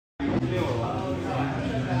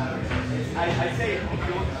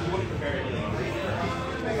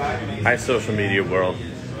Hi, social media world.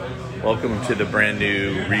 Welcome to the brand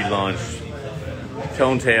new relaunched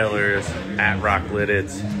Tone Tailors at Rock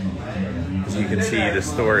Lidditz. As you can see, the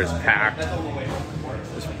store is packed.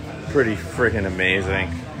 It's pretty freaking amazing.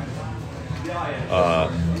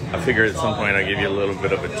 I figured at some point I'd give you a little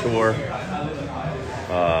bit of a tour.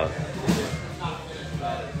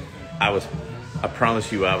 I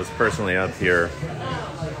promise you I was personally up here.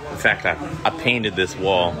 In fact, I painted this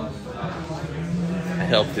wall. I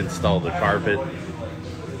helped install the carpet.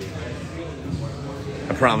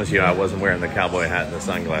 I promise you I wasn't wearing the cowboy hat and the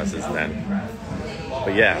sunglasses then.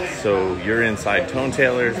 But yeah, so you're inside Tone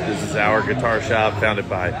Tailors. This is our guitar shop, founded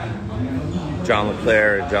by John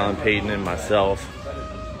LeClaire, John Payton, and myself.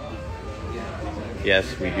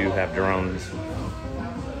 Yes, we do have drones.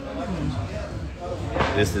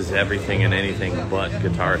 This is everything and anything but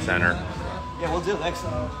Guitar Center. Yeah, we'll do it next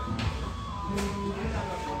time.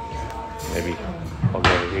 Maybe I'll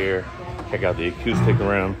go over here, check out the acoustic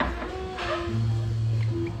room.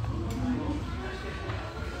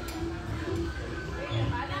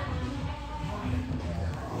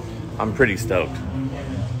 I'm pretty stoked.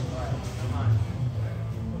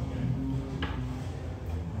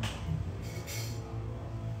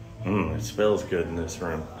 It smells good in this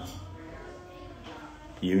room.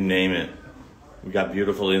 You name it. We got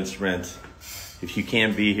beautiful instruments. If you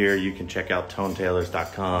can't be here, you can check out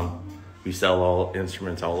tonetailors.com. We sell all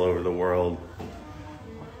instruments all over the world.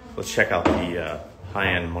 Let's check out the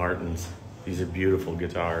high-end Martins. These are beautiful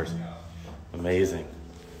guitars. Amazing.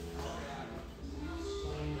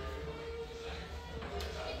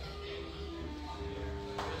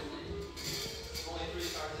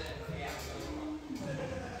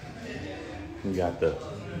 We got the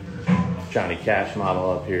Johnny Cash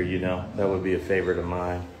model up here, you know. That would be a favorite of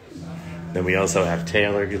mine. Then we also have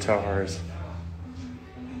Taylor guitars.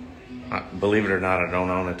 Believe it or not, I don't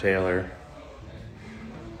own a Taylor.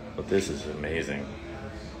 But this is amazing.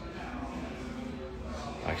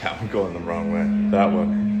 I got one going the wrong way. That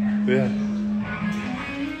one. Yeah.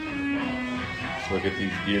 Just look at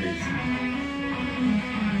these beauties.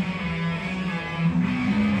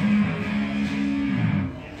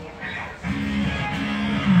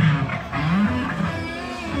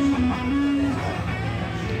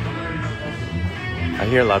 I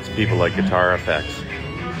hear lots of people like guitar effects.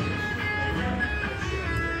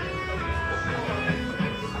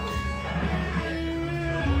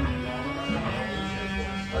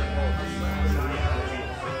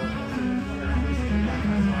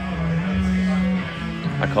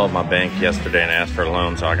 I called my bank yesterday and asked for a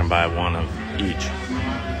loan so I can buy one of each.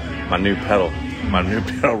 My new pedal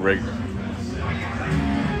rig.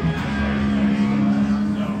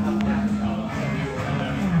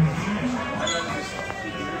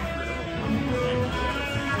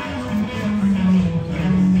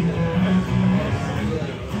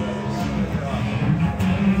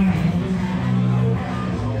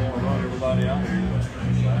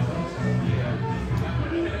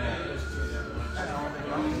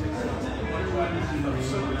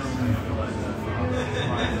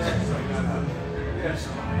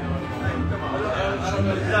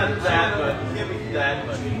 Not that, but give me that,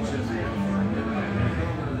 but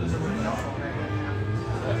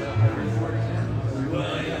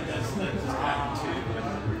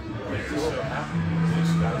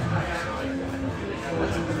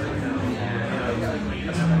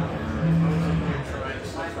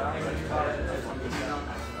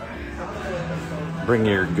bring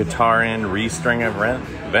your guitar in, restring a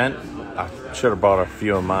vent. I should have bought a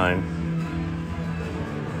few of mine.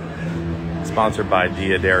 Sponsored by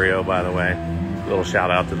D'Addario, by the way. Little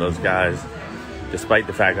shout out to those guys. Despite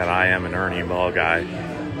the fact that I am an Ernie Ball guy,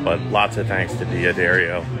 but lots of thanks to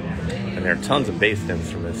D'Addario. And there are tons of bass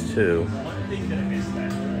instruments too.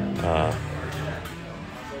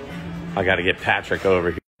 I got to get Patrick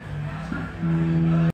over here.